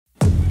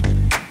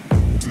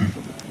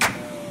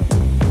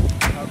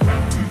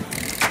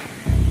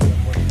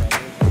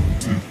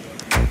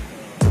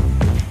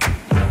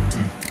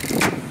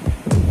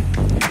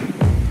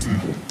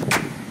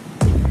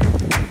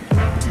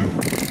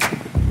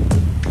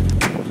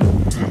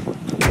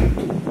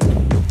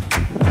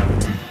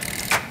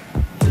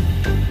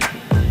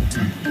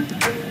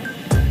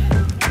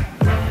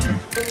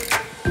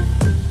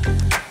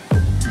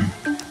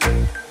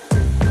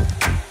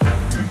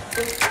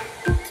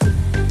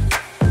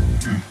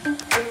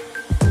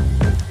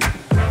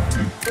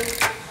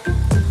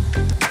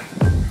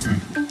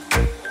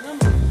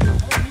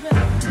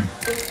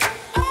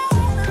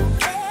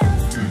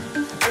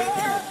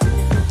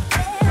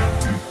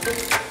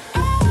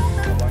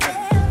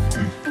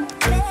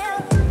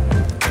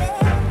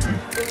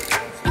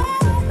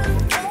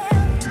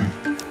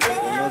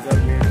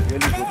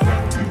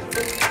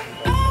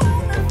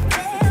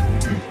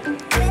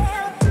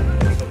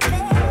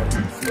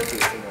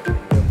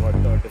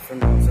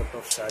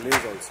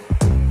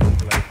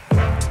like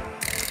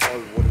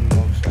all wooden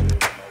work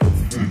chalets and all.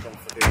 It's very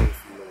comfortable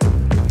feel over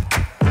there.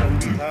 And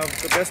we have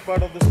the best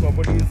part of this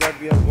property is that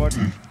we have got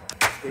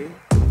stay,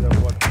 we have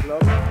got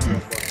club, we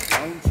have got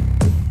lounge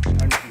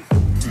and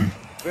peaceful.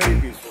 Very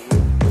peaceful.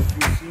 If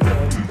you see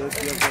all this,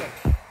 we have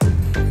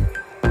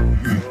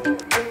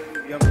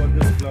got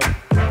this club.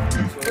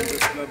 So in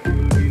this club you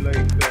will be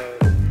like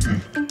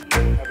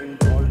having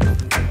all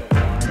different kind of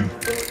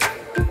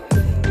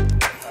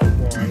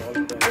alcohol, all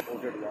the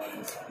imported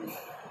ones, the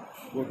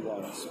good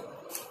ones.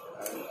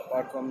 And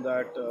apart from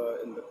that,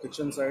 in the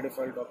kitchen side, if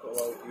I'll talk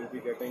about, you'll be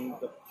getting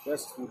the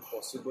best food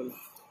possible,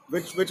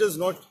 which is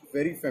not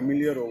very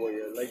familiar over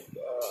here. Like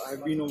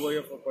I've been over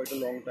here for quite a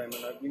long time,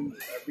 and I've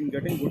been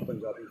getting good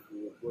Punjabi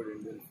food, good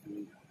Indian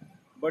food,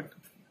 but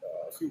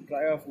if you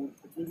try our food,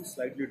 it will be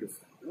slightly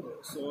different. You know?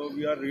 So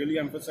we are really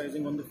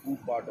emphasizing on the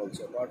food part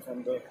also, apart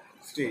from the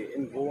stay.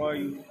 In Goa,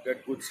 you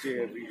get good stay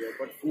everywhere,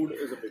 but food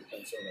is a big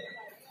concern.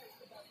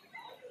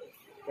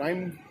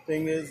 Prime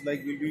thing is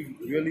like we'll be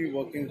really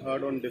working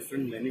hard on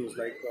different menus,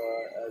 like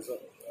as a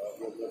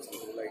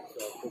something like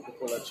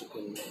Coca-Cola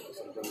chicken or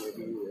something.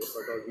 Maybe if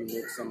at all we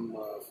make some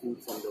food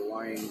from the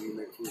wine, we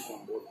make food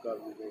from vodka,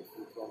 we make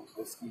food from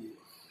whiskey.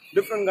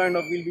 Different kind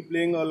of. We'll be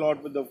playing a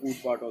lot with the food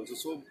part also.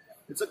 So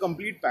it's a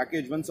complete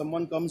package. When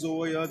someone comes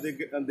over here,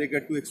 they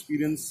get to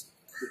experience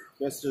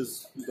the best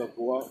is the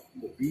Goa,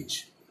 the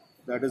beach.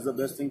 That is the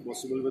best thing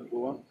possible with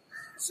Goa.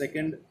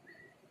 Second,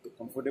 the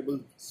comfortable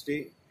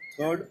stay.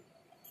 Third,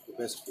 the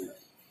best food.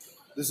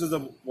 This is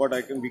what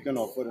we can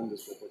offer in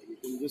this property. You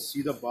can just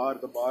see the bar.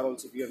 The bar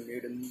also we have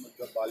made in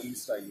the Bali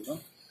style. You know,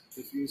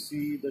 if you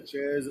see the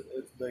chairs,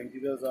 the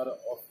interiors are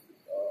of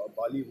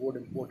Bali wood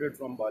imported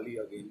from Bali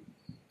again.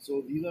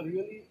 So these are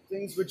really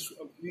things which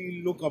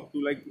we look up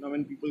to. Like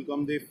when people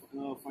come, they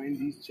find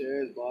these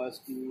chairs, bar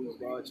stools,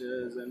 bar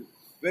chairs, and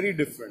very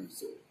different.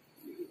 So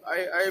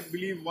I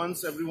believe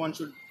once everyone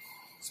should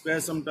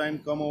spare some time,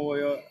 come over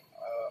here.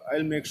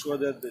 I'll make sure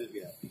that they'll be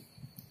happy.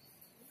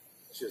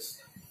 Cheers.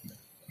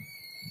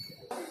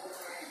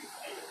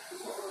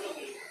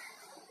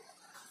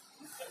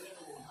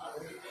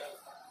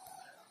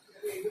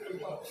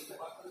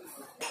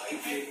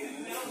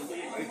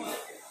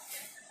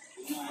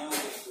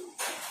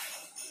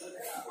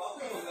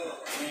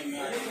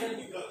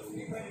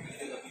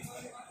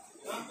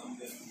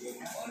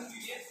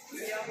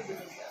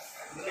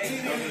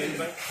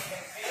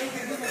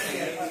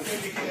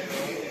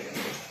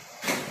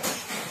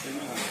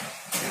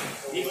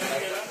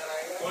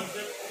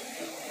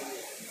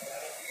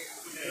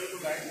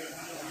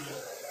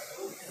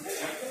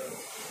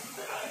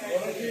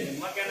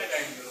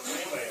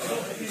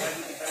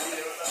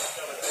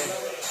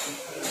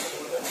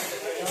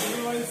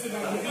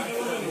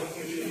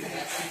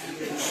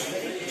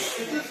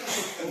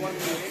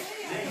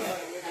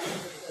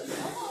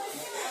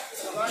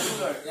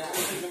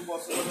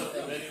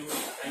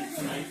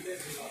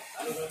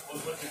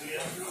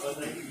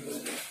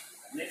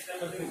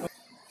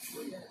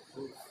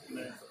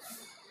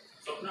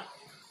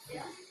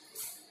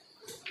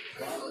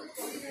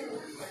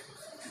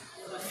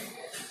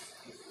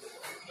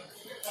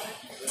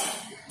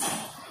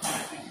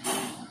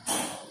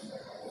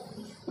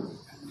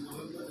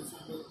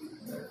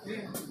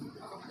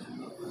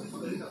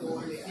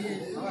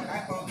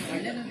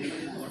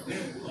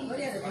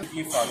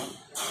 Farooq.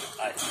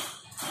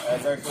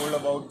 As I told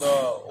about the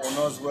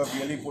owners who have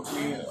really put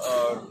me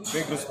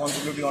big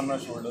responsibility on my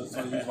shoulders,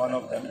 and he's one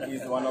of them.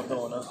 He's one of the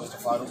owners, Mr.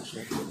 Farooq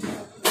Sheikh.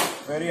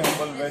 Very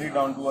humble, very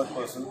down-to-earth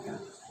person.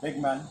 Big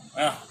man.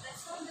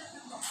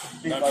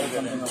 Please tell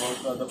something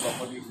about the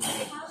property.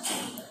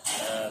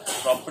 The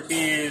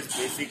property is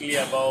basically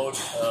about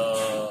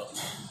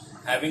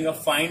having a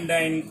fine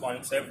dine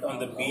concept on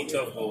the beach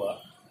of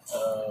Goa.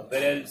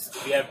 Whereas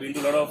we have been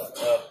to a lot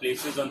of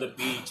places on the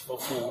beach for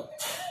food,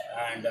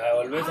 and I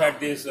always had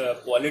this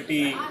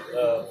quality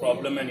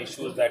problem and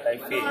issues that I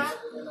faced.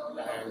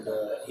 And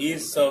he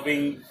is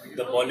serving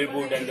the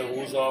Bollywood and the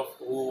who's of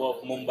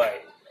Mumbai,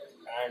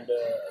 and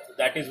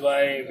that is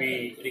why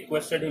we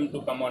requested him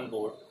to come on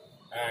board.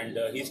 And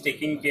he's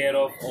taking care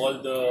of all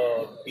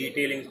the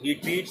detailing. He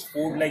treats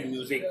food like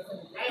music.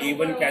 He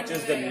even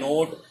catches the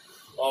note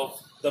of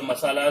the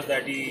masalas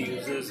that he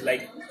uses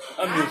like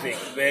a music,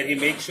 where he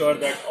makes sure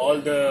that all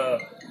the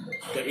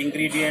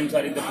ingredients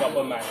are in the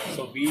proper manner.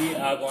 So we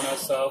are gonna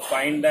serve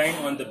fine dine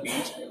on the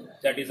beach.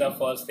 That is our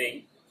first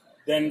thing.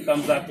 Then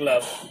comes our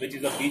club, which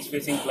is a beach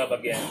facing club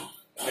again,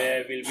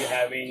 where we'll be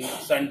having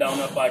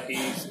sundowner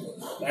parties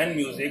and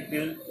music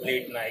till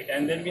late night.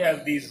 And then we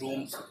have these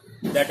rooms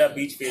that are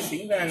beach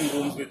facing and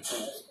rooms with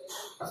pools.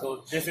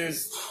 So this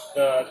is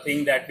the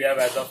thing that we have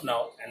as of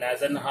now, and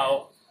as and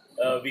how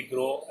we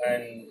grow,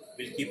 and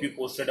we'll keep you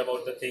posted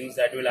about the things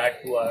that will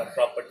add to our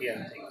property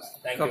and things.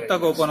 Thank you. कब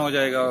तक open हो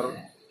जाएगा? और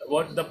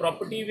what the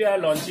property, we are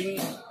launching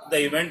the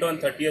event on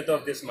 30th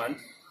of this month,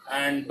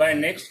 and by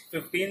next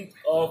 15th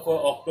of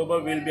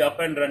October we'll be up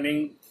and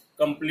running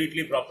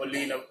completely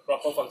properly in a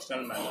proper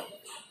functional manner.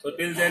 So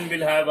till then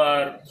we'll have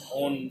our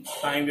own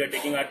time. We are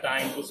taking our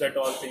time to set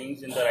all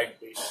things in the right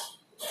place.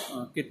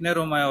 कितने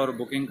room है और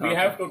booking We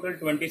have total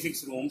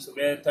 26 rooms,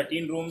 where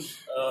 13 rooms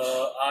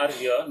are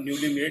here,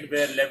 newly made,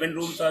 where 11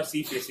 rooms are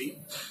sea facing,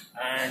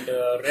 and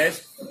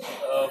rest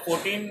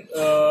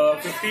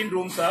 15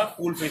 rooms are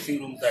pool facing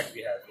rooms that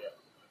we have here.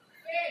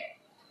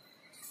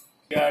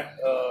 We are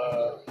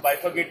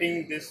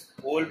bifurcating this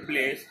whole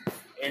place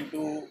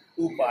into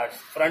two parts.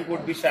 Front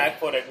would be shack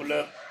for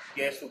regular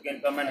guests who can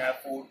come and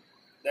have food.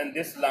 Then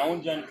this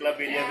lounge and club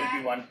area will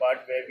be one part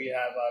where we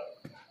have our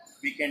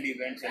weekend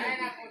events and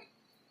everything.